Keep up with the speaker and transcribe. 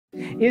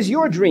Is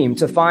your dream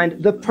to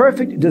find the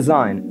perfect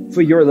design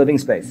for your living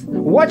space?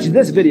 Watch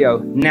this video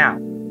now.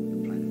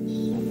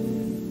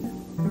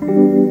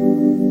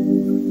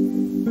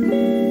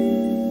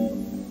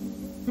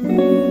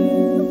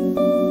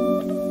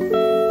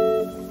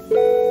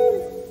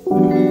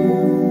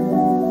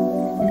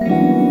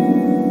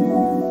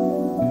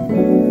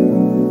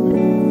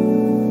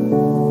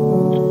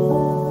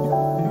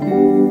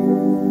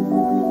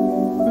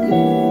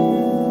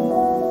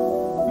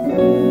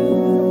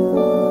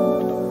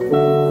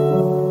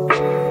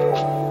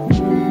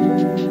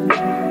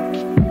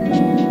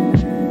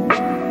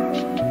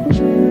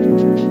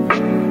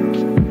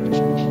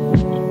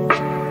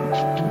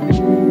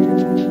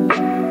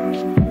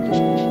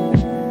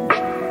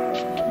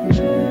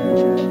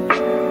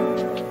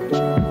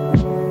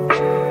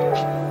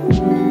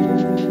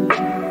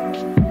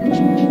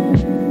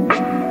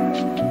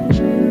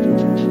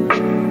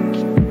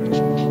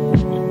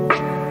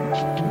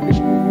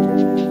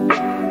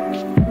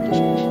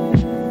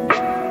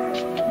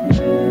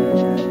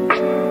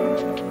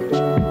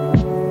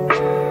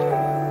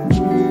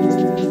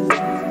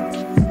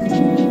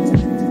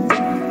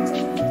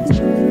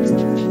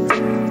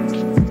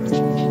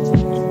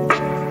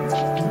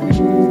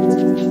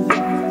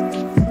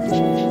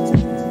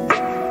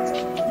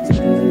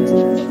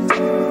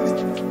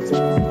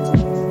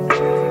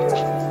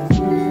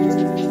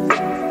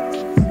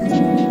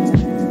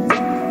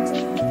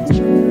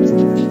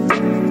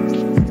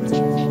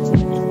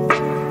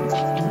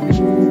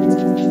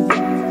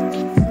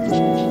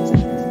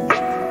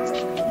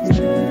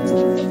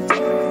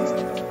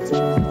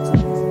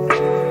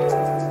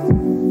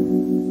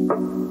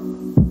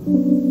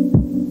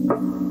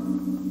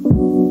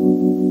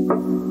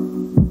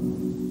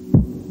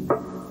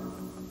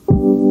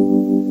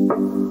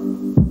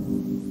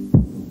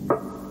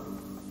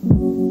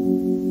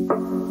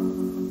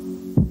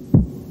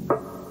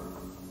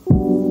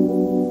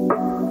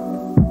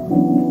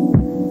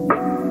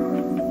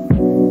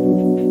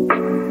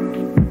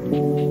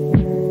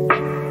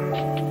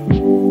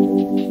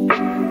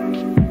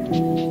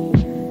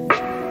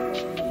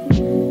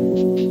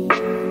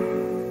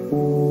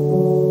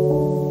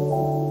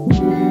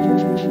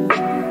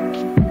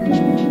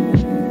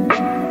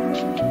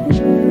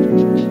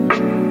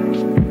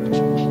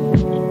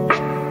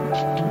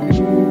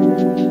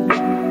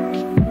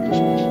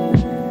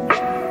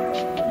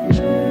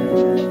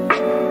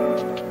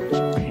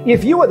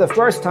 If you are the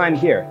first time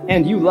here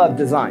and you love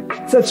design,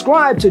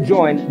 subscribe to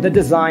join the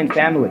design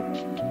family.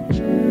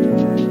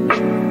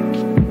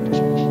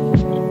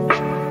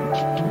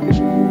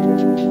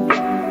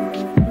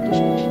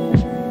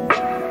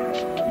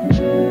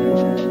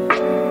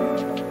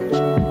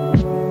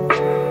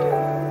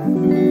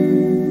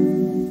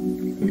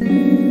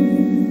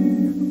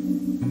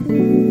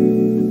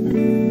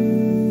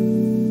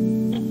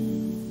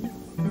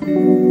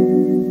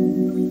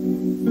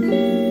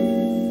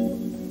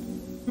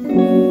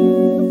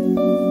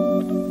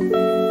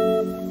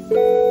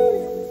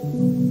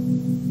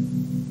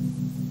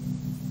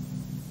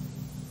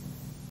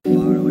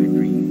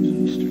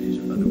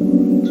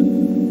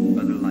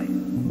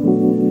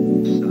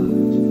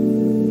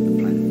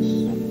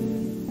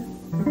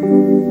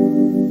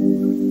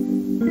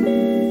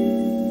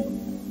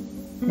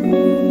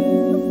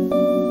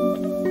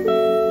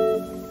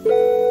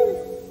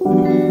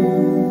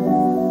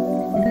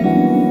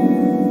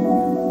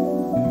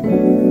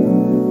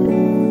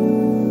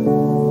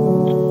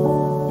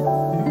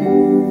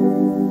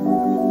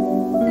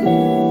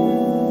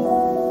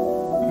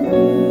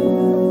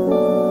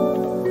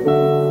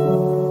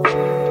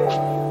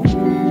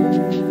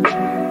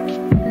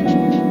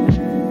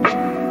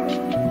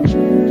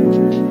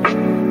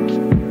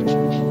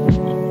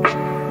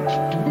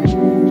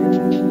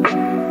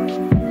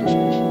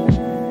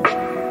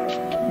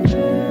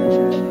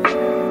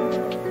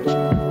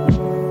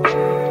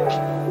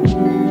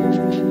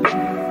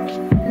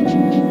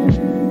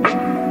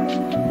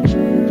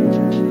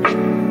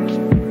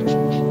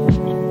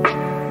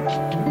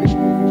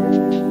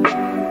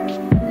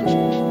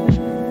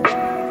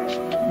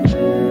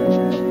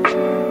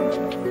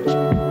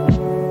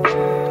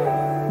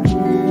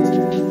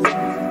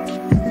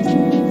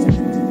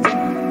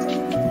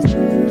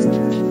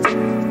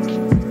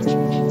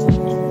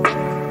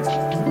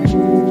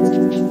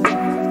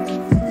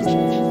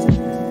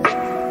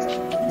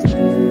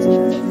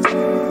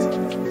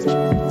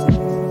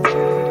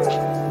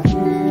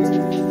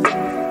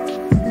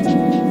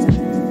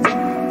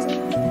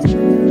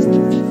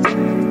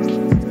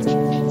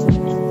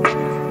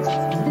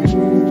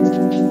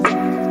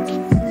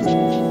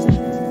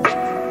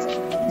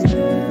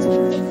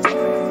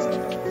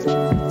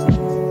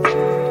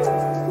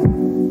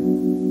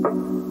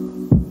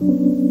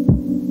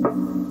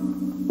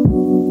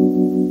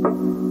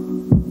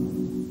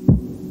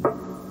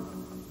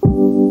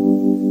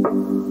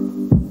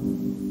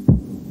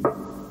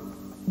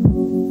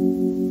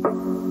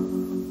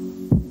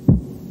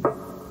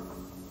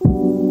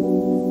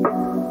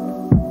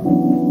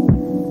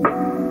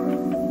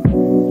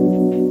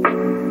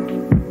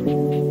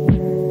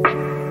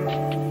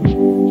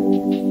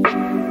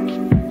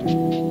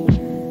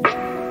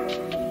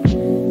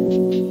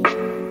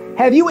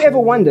 Have you ever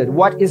wondered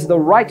what is the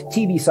right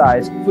TV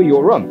size for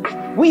your room?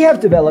 We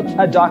have developed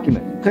a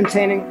document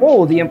containing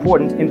all the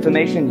important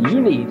information you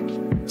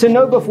need to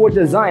know before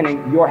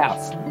designing your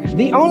house.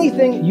 The only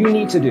thing you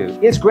need to do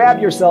is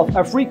grab yourself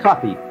a free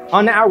copy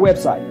on our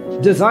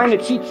website,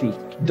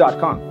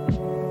 designacheatsheet.com.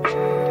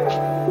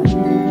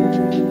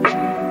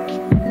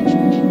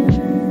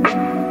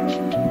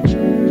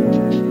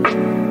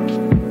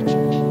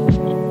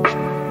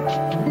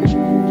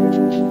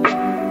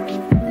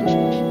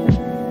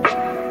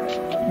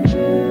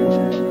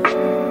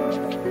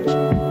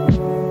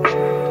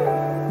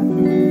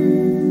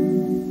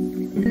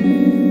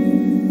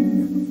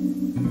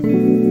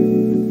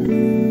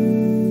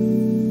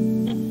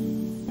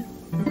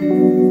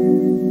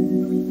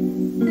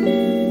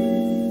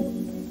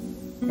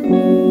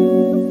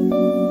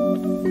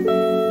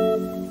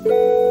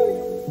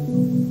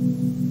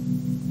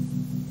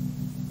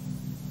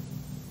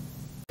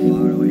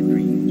 Faraway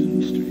dreams and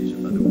mysteries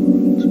of other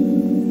worlds,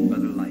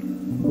 other life,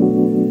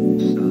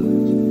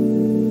 stars,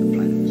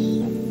 the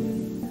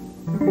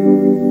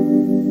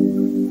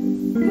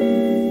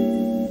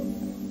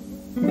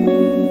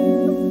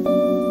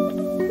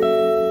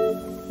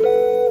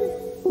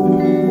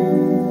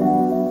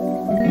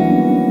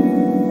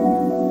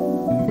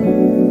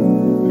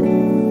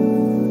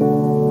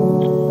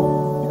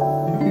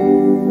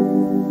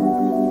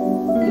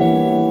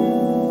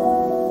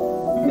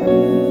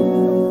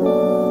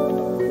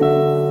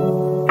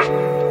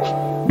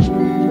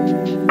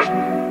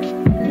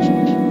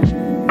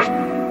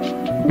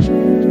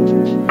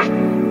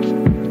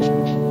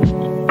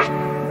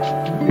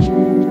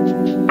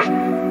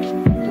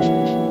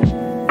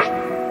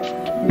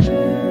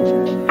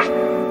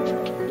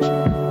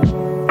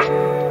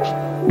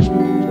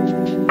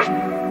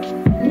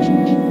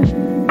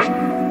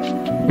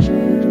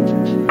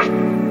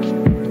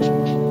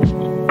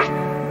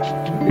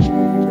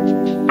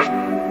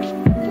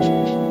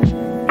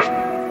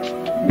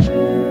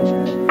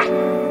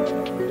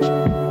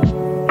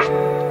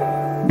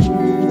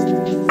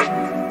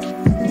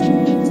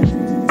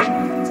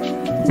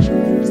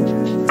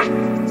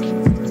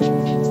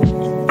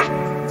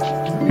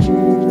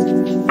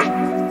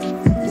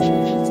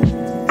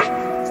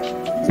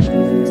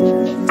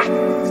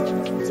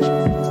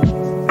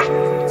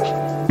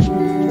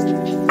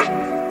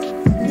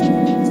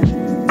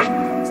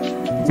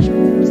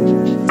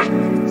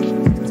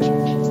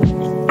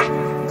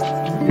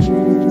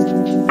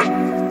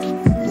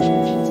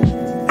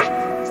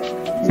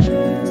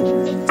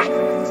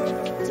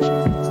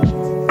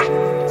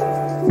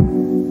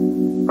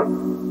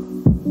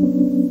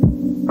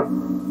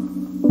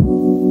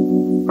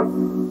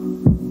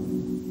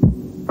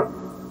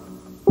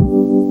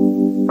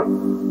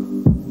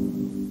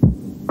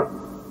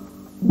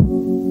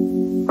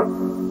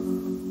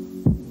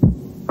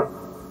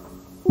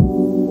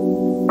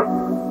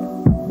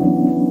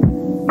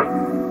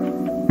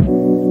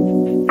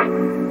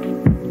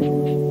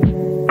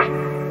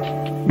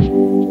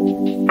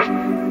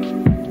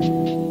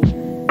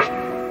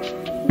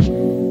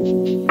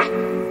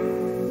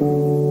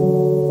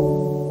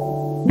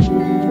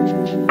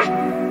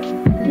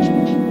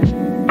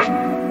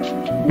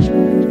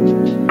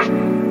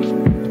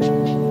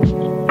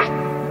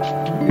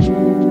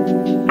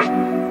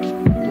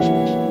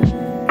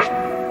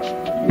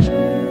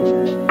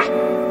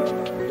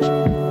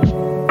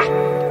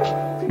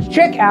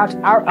Check out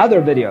our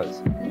other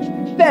videos.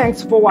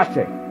 Thanks for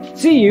watching.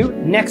 See you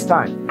next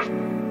time.